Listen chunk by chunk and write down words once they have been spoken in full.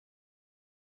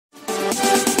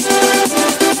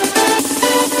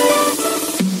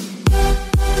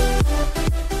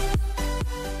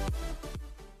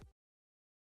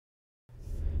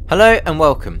Hello and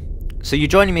welcome. So you're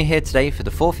joining me here today for the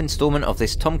fourth instalment of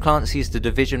this Tom Clancy's The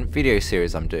Division video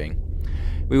series I'm doing.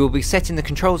 We will be setting the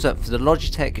controls up for the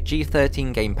Logitech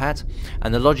G13 Gamepad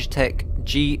and the Logitech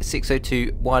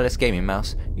G602 wireless gaming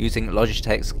mouse using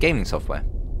Logitech's gaming software.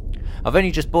 I've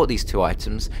only just bought these two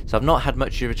items, so I've not had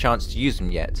much of a chance to use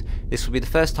them yet. This will be the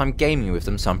first time gaming with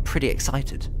them, so I'm pretty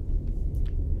excited.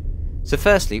 So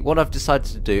firstly, what I've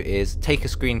decided to do is take a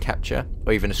screen capture,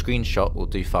 or even a screenshot will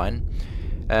do fine,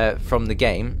 from the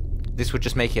game. This will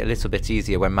just make it a little bit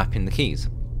easier when mapping the keys.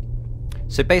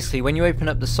 So basically, when you open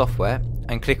up the software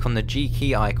and click on the G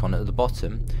key icon at the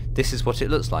bottom, this is what it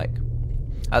looks like.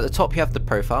 At the top you have the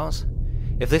profiles.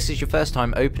 If this is your first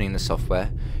time opening the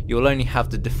software, you will only have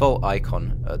the default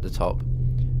icon at the top.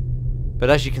 But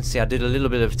as you can see, I did a little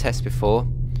bit of a test before,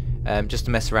 just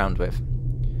to mess around with.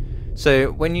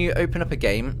 So when you open up a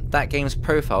game, that game's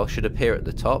profile should appear at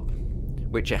the top,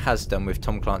 which it has done with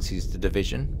Tom Clancy's The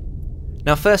Division.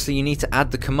 Now firstly, you need to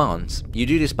add the commands. You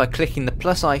do this by clicking the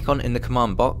plus icon in the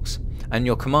command box, and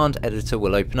your command editor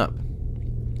will open up.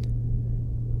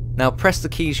 Now press the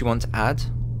keys you want to add,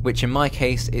 which in my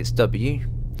case it's W,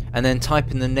 and then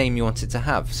type in the name you want it to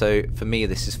have. So for me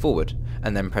this is forward,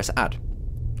 and then press add.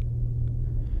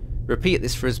 Repeat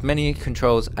this for as many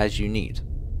controls as you need.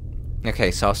 Okay,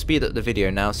 so I'll speed up the video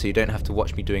now so you don't have to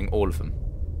watch me doing all of them.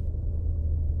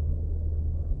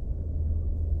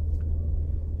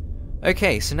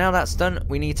 Okay, so now that's done,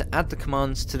 we need to add the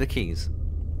commands to the keys.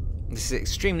 This is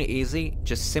extremely easy.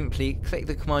 Just simply click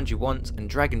the command you want and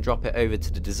drag and drop it over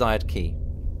to the desired key.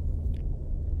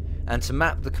 And to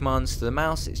map the commands to the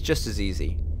mouse, it's just as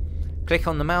easy. Click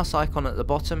on the mouse icon at the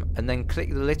bottom and then click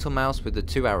the little mouse with the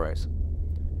two arrows.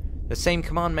 The same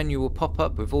command menu will pop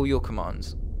up with all your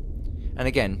commands. And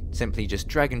again, simply just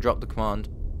drag and drop the command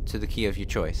to the key of your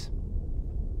choice.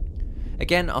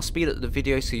 Again, I'll speed up the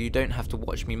video so you don't have to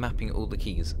watch me mapping all the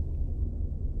keys.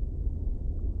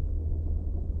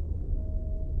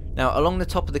 Now along the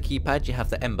top of the keypad you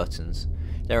have the M buttons.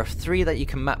 There are 3 that you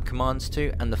can map commands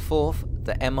to, and the 4th,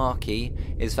 the MR key,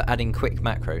 is for adding quick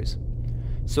macros.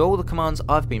 So all the commands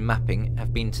I've been mapping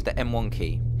have been to the M1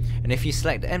 key, and if you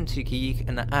select the M2 key you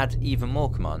can add even more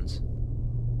commands.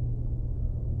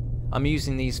 I'm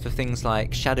using these for things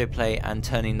like shadow play and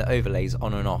turning the overlays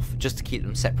on and off, just to keep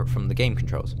them separate from the game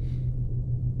controls.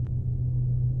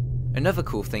 Another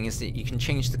cool thing is that you can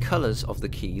change the colours of the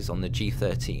keys on the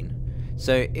G13.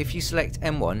 So if you select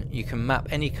M1, you can map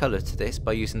any colour to this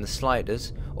by using the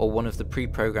sliders or one of the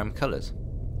pre-programmed colours.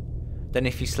 Then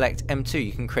if you select M2,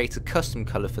 you can create a custom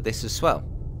colour for this as well.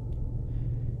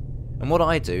 And what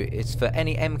I do is, for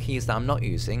any M keys that I'm not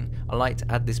using, I like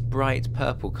to add this bright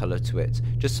purple colour to it,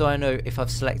 just so I know if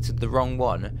I've selected the wrong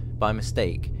one by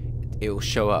mistake, it will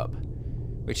show up.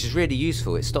 Which is really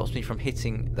useful. It stops me from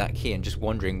hitting that key and just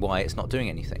wondering why it's not doing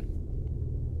anything.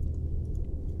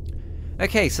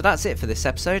 Okay, so that's it for this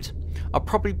episode. I'll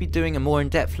probably be doing a more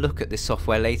in-depth look at this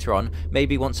software later on,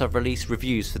 maybe once I've released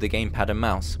reviews for the gamepad and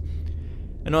mouse.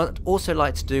 And I'd also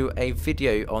like to do a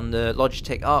video on the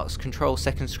Logitech Arcs Control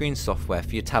second screen software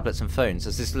for your tablets and phones,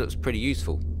 as this looks pretty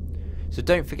useful. So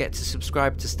don't forget to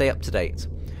subscribe to stay up to date.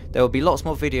 There will be lots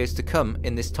more videos to come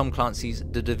in this Tom Clancy's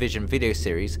The Division video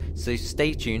series, so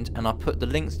stay tuned, and I'll put the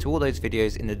links to all those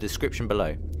videos in the description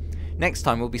below. Next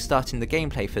time we'll be starting the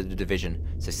gameplay for The Division,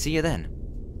 so see you then.